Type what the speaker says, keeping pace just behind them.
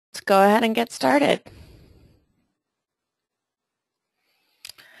let's go ahead and get started.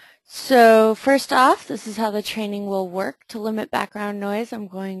 So first off, this is how the training will work. To limit background noise, I'm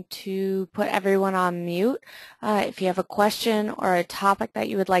going to put everyone on mute. If you have a question or a topic that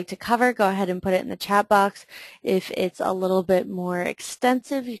you would like to cover, go ahead and put it in the chat box. If it's a little bit more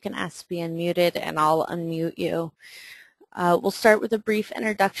extensive, you can ask to be unmuted and I'll unmute you. We'll start with a brief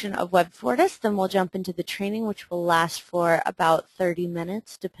introduction of Web Fortis, then we'll jump into the training, which will last for about 30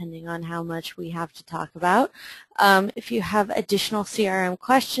 minutes, depending on how much we have to talk about. If you have additional CRM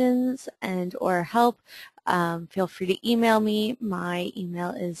questions and or help, feel free to email me. My email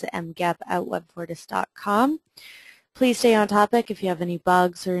is mgep@webfortis.com. Please stay on topic. If you have any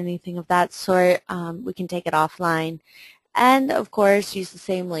bugs or anything of that sort, we can take it offline. And, of course, use the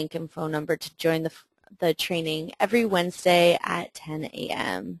same link and phone number to join the training every Wednesday at 10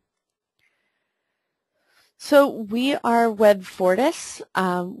 a.m. So we are Web Fortis.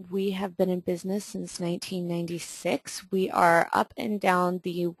 We have been in business since 1996. We are up and down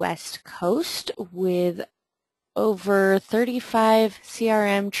the West Coast with over 35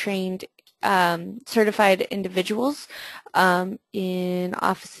 CRM trained certified individuals in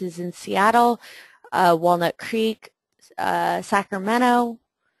offices in Seattle, Walnut Creek, Sacramento,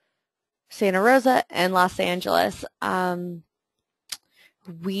 Santa Rosa, and Los Angeles.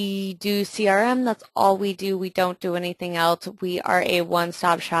 We do CRM. That's all we do. We don't do anything else. We are a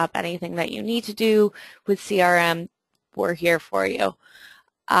one-stop shop. Anything that you need to do with CRM, we're here for you.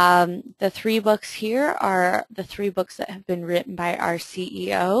 The 3 books here are the 3 books that have been written by our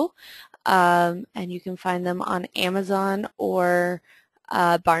CEO, and you can find them on Amazon or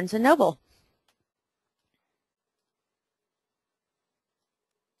Barnes & Noble.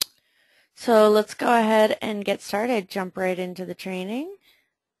 So let's go ahead and get started, jump right into the training.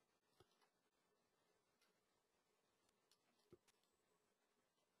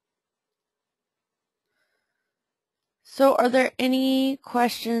 So are there any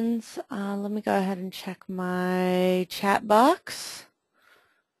questions? Let me go ahead and check my chat box.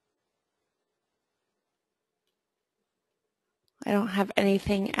 I don't have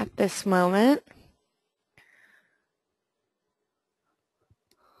anything at this moment.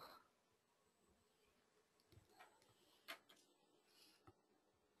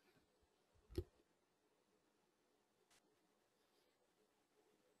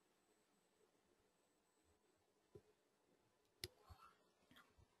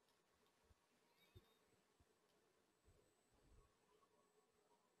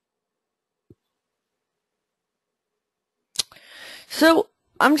 So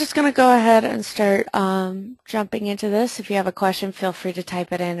I'm just going to go ahead and start jumping into this. If you have a question, feel free to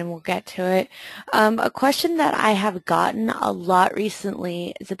type it in and we'll get to it. A question that I have gotten a lot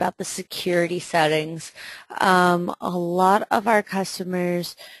recently is about the security settings. A lot of our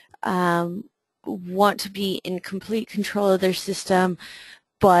customers want to be in complete control of their system,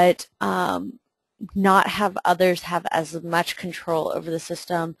 but not have others have as much control over the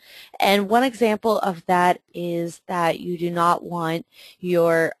system. And one example of that is that you do not want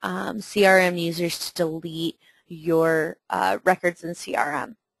your CRM users to delete your records in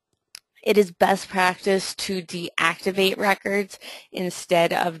CRM. It is best practice to deactivate records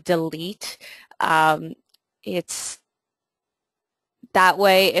instead of delete. It's that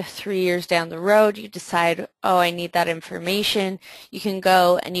way, if 3 years down the road you decide, oh, I need that information, you can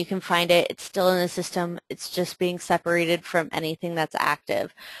go and you can find it. It's still in the system. It's just being separated from anything that's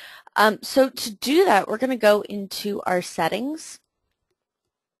active. So to do that, we're going to go into our settings.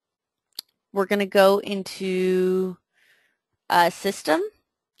 We're going to go into System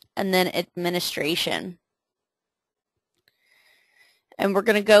and then Administration. And we're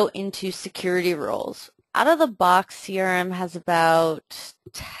going to go into Security Rules. Out of the box, CRM has about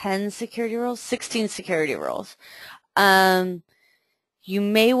 10 security rules, 16 security rules. You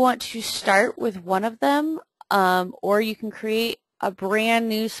may want to start with one of them, or you can create a brand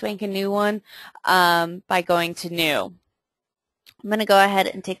new, spanking new one by going to New. I'm going to go ahead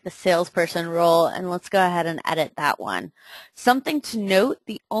and take the salesperson role, and let's go ahead and edit that one. Something to note,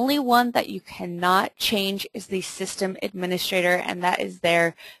 the only one that you cannot change is the system administrator, and that is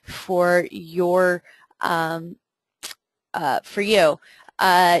there for your for you.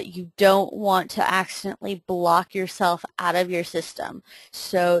 You don't want to accidentally block yourself out of your system.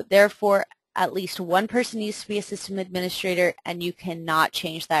 So therefore, at least one person needs to be a system administrator, and you cannot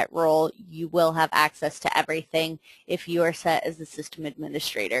change that role. You will have access to everything if you are set as the system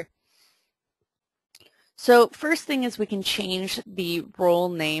administrator. So first thing is we can change the role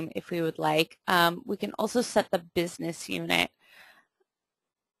name if we would like. We can also set the business unit,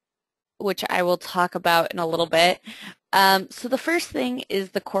 which I will talk about in a little bit. So the first thing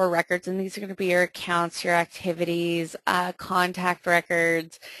is the core records, and these are going to be your accounts, your activities, contact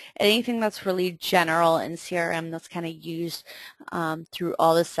records, anything that's really general in CRM that's kind of used through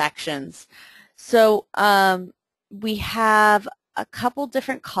all the sections. So we have a couple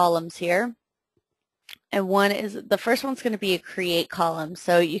different columns here. And the first one's going to be a create column.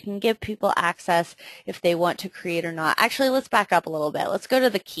 So you can give people access if they want to create or not. Actually, let's back up a little bit. Let's go to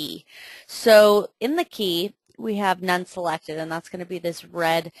the key. So in the key, we have none selected, and that's going to be this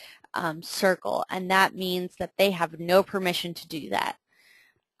red circle. And that means that they have no permission to do that.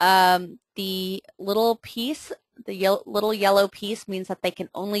 The little piece, little yellow piece means that they can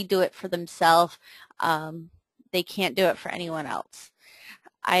only do it for themselves. They can't do it for anyone else.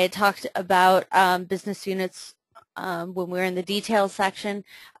 I had talked about business units when we were in the details section.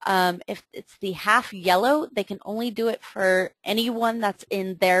 If it's the half yellow, they can only do it for anyone that's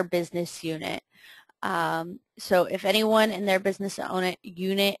in their business unit. So if anyone in their business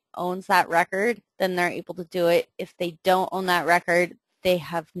unit owns that record, then they're able to do it. If they don't own that record, they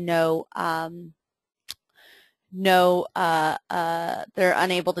have they're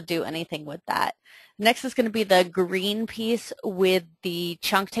unable to do anything with that. Next is going to be the green piece with the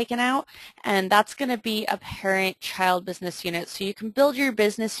chunk taken out, and that's going to be a parent-child business unit. So you can build your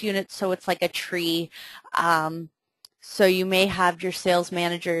business unit so it's like a tree. So you may have your sales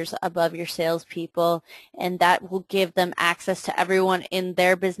managers above your salespeople, and that will give them access to everyone in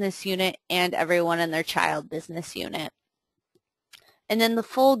their business unit and everyone in their child business unit. And then the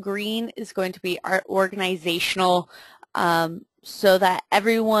full green is going to be our organizational, so that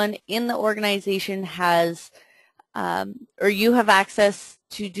everyone in the organization has, or you have access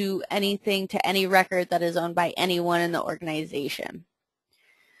to do anything to any record that is owned by anyone in the organization.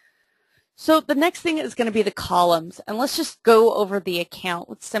 So the next thing is going to be the columns, and let's just go over the account.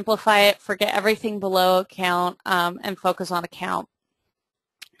 Let's simplify it, forget everything below account, and focus on account.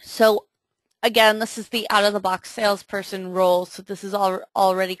 So again, this is the out-of-the-box salesperson role, so this is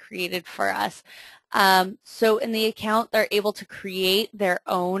already created for us. So in the account, they're able to create their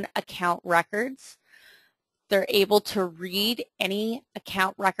own account records. They're able to read any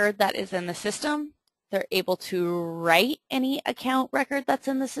account record that is in the system. They're able to write any account record that's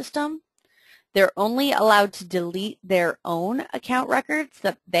in the system. They're only allowed to delete their own account records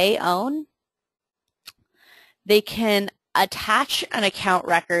that they own. They can attach an account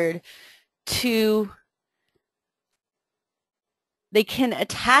record to, they can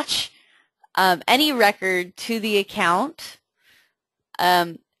attach any record to the account.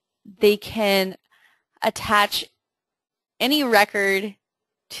 They can attach any record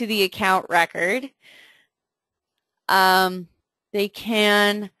to the account record. They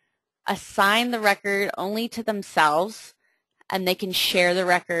can assign the record only to themselves, and they can share the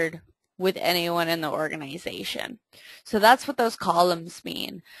record with anyone in the organization. So that's what those columns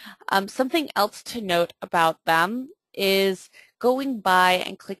mean. Something else to note about them is going by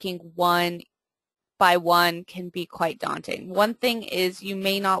and clicking one by one can be quite daunting. One thing is you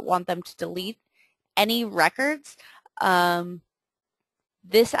may not want them to delete any records.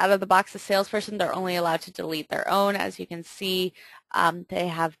 This out of the box, the salesperson, they're only allowed to delete their own. As you can see, they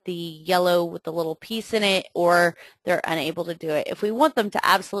have the yellow with the little piece in it, or they're unable to do it. If we want them to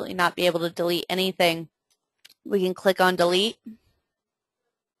absolutely not be able to delete anything, we can click on delete,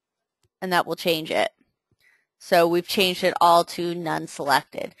 and that will change it. So we've changed it all to none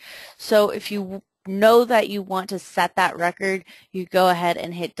selected. So if you know that you want to set that record, you go ahead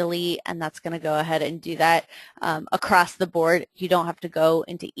and hit delete, and that's going to go ahead and do that across the board. You don't have to go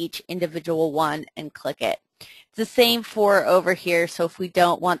into each individual one and click it. It's the same for over here. So if we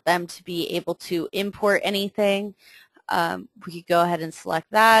don't want them to be able to import anything, we could go ahead and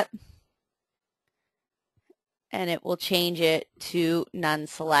select that, and it will change it to none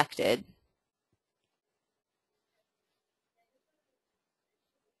selected.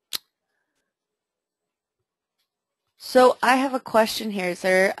 So I have a question here. Is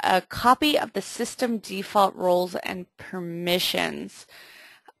there a copy of the system default roles and permissions?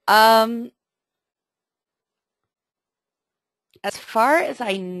 As far as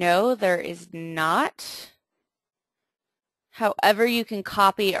I know, there is not. However, you can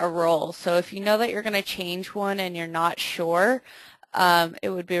copy a role. So if you know that you're going to change one and you're not sure, it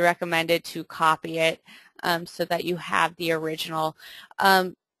would be recommended to copy it so that you have the original.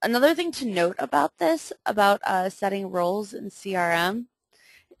 Another thing to note about this, about setting roles in CRM,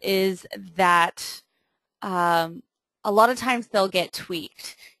 is that a lot of times they'll get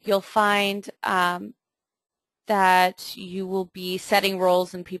tweaked. You'll find that you will be setting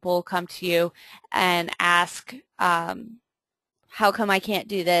roles and people will come to you and ask how come I can't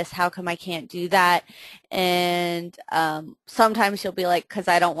do this? How come I can't do that? And sometimes you'll be like, because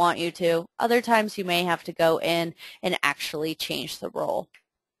I don't want you to. Other times you may have to go in and actually change the role.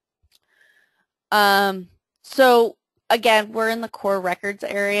 So again, we're in the core records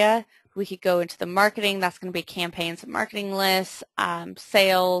area. We could go into the marketing. That's going to be campaigns and marketing lists,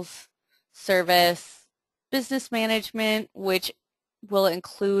 sales, service, business management, which will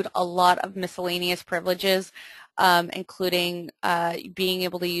include a lot of miscellaneous privileges, including being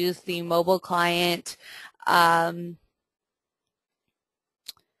able to use the mobile client, and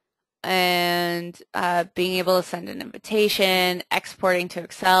being able to send an invitation, exporting to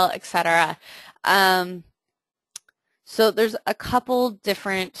Excel, etc. So there's a couple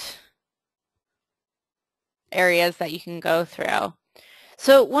different areas that you can go through.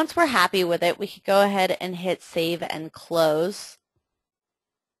 So once we're happy with it, we could go ahead and hit save and close.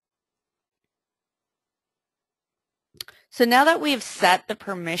 So now that we've set the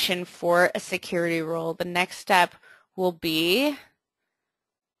permission for a security role, the next step will be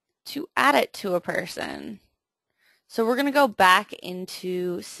to add it to a person. So we're going to go back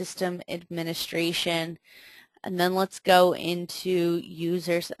into system administration, and then let's go into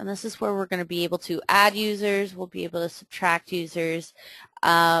users, and this is where we're going to be able to add users, we'll be able to subtract users,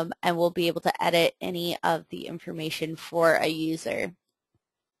 and we'll be able to edit any of the information for a user.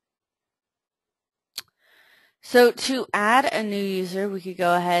 So to add a new user, we could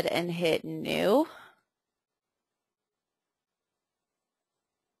go ahead and hit new.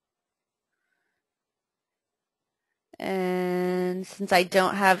 And since I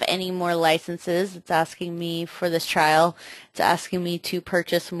don't have any more licenses, it's asking me for this trial, it's asking me to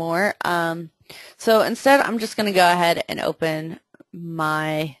purchase more. So instead, I'm just going to go ahead and open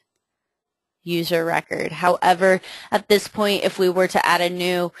my user record. However, at this point, if we were to add a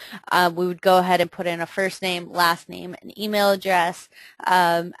new, we would go ahead and put in a first name, last name, an email address,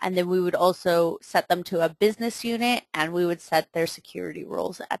 and then we would also set them to a business unit, and we would set their security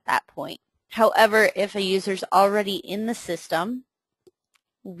roles at that point. However, if a user's already in the system,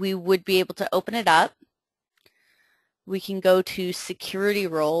 we would be able to open it up. We can go to security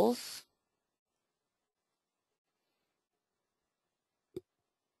roles.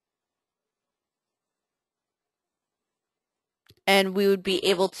 And we would be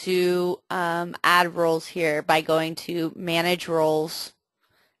able to add roles here by going to manage roles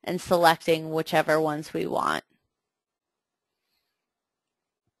and selecting whichever ones we want.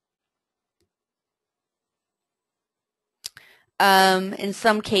 In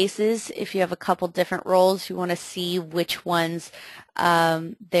some cases, if you have a couple different roles, you want to see which ones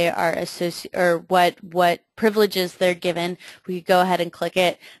they are associated, or what privileges they're given. We could go ahead and click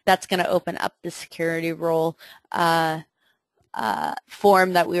it. That's going to open up the security role form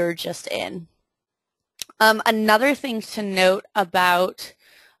that we were just in. Another thing to note about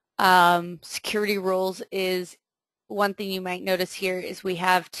security roles is, one thing you might notice here is we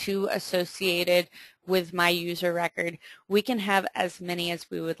have two associated with my user record. We can have as many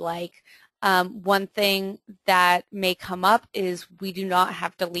as we would like. One thing that may come up is we do not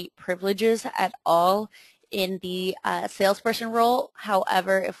have delete privileges at all in the salesperson role.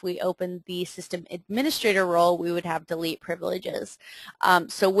 However, if we open the system administrator role, we would have delete privileges.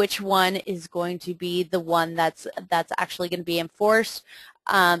 So which one is going to be the one that's actually going to be enforced?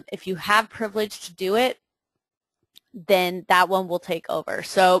 If you have privilege to do it, then that one will take over.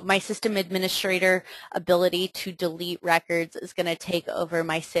 So my system administrator ability to delete records is going to take over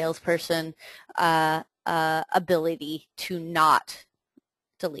my salesperson ability to not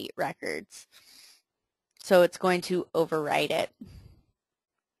delete records. So it's going to override it.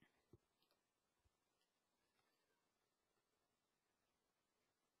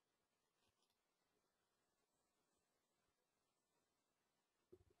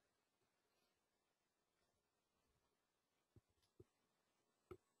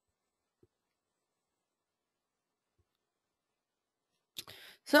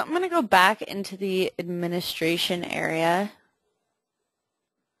 So I'm going to go back into the administration area,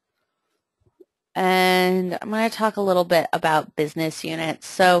 and I'm going to talk a little bit about business units.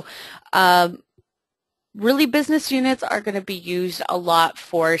 So really, business units are going to be used a lot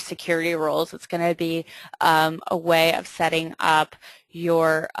for security roles. It's going to be a way of setting up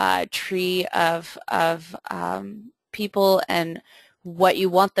your tree of people and what you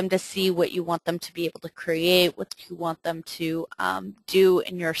want them to see, what you want them to be able to create, what you want them to do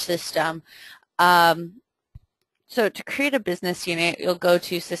in your system. So to create a business unit, you'll go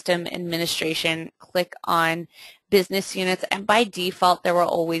to System Administration, click on Business Units, and by default, there will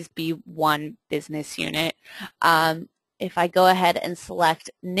always be one business unit. If I go ahead and select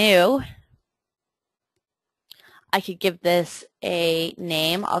New, I could give this a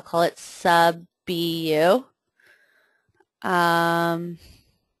name. I'll call it sub BU. I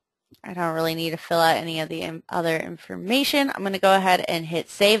don't really need to fill out any of the other information. I'm going to go ahead and hit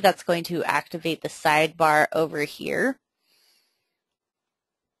save. That's going to activate the sidebar over here.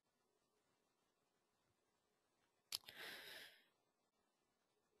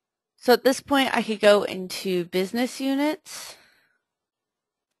 So at this point, I could go into business units.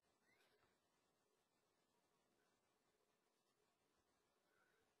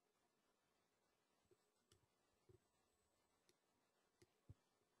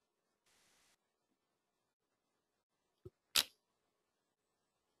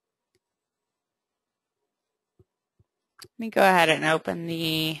 Let me go ahead and open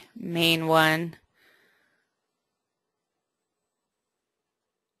the main one.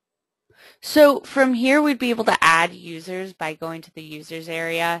 So from here, we'd be able to add users by going to the users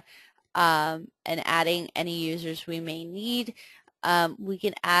area and adding any users we may need. We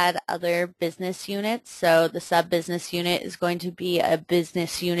can add other business units. So the sub-business unit is going to be a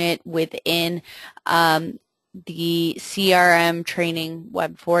business unit within the CRM training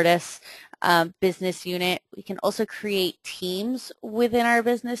Web Fortis business unit. We can also create teams within our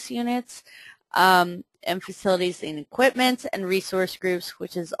business units. And facilities and equipment and resource groups,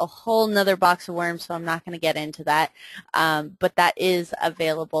 which is a whole nother box of worms, so I'm not going to get into that. But that is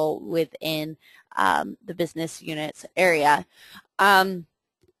available within the business units area.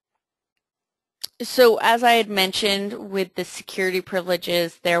 So as I had mentioned with the security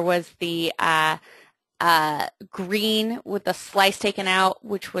privileges, there was the green with the slice taken out,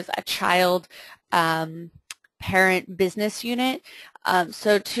 which was a child parent business unit.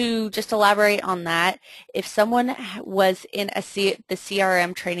 So to just elaborate on that, if someone was in the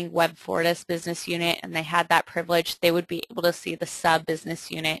CRM training Web Fortis business unit and they had that privilege, they would be able to see the sub business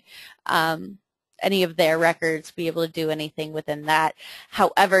unit, any of their records, be able to do anything within that.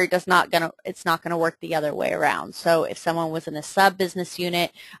 However, it's not gonna work the other way around. So if someone was in a sub business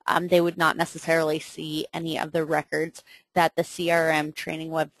unit, they would not necessarily see any of the records that the CRM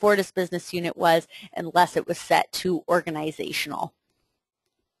training Web Fortis business unit was, unless it was set to organizational.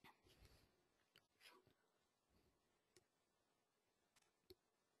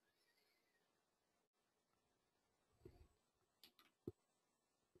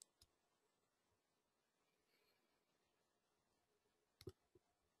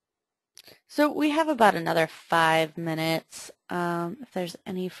 So we have about another 5 minutes if there's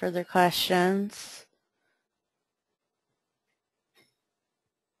any further questions.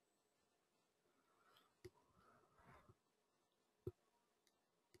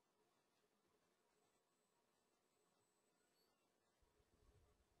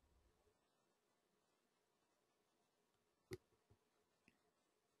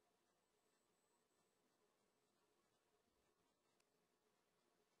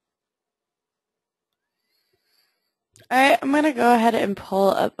 All right, I'm going to go ahead and pull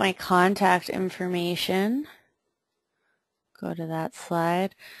up my contact information. Go to that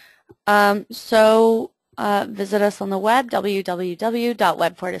slide. Visit us on the web,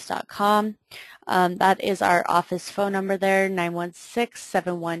 www.webfortis.com. That is our office phone number there,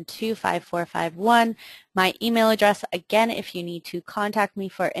 916-712-5451. My email address, again, if you need to contact me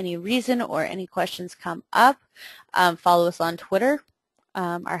for any reason or any questions come up, follow us on Twitter.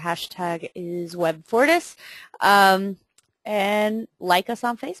 Our hashtag is WebFortis, and like us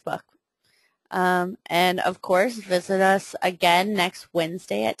on Facebook. And of course, visit us again next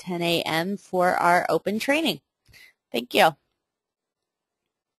Wednesday at 10 a.m. for our open training. Thank you.